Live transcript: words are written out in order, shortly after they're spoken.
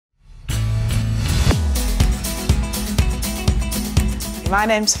My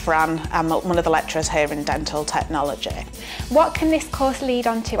name's Fran. I'm one of the lecturers here in dental technology. What can this course lead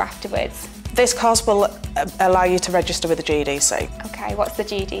on to afterwards? This course will allow you to register with the GDC. Okay, what's the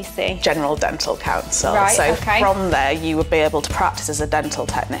GDC? General Dental Council. Right, so okay. From there you would be able to practice as a dental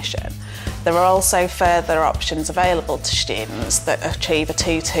technician. There are also further options available to students that achieve a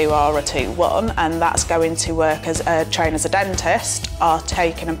 2-2 or a 2-1, and that's going to work as train as a dentist or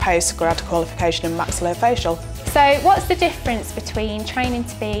taking a postgrad qualification in maxillofacial. So what's the difference between training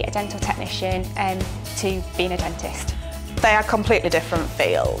to be a dental technician and to being a dentist? They are completely different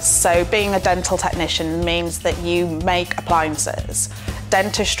fields. So being a dental technician means that you make appliances.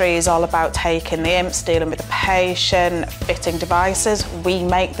 Dentistry is all about taking the imps, dealing with the patient, fitting devices. We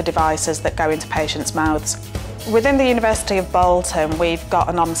make the devices that go into patients' mouths. Within the University of Bolton, we've got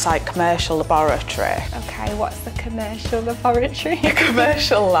an on-site commercial laboratory. Okay, what's the commercial laboratory? The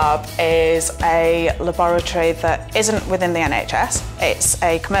commercial lab is a laboratory that isn't within the NHS. It's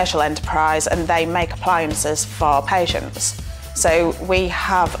a commercial enterprise and they make appliances for patients. So we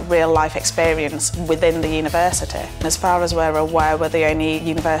have real-life experience within the university. As far as we're aware, we're the only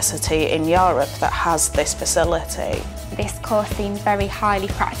university in Europe that has this facility. This course seems very highly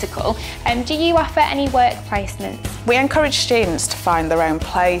practical. Do you offer any work placements? We encourage students to find their own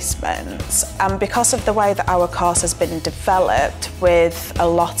placements, and because of the way that our course has been developed with a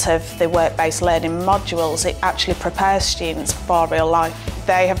lot of the work-based learning modules, it actually prepares students for real life.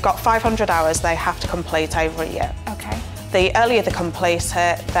 They have got 500 hours they have to complete over a year. Okay. The earlier they complete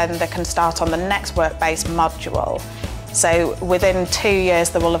it, then they can start on the next work-based module. So within 2 years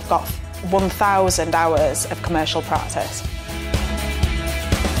they will have got 1,000 hours of commercial practice.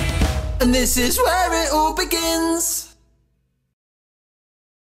 And this is where it all begins.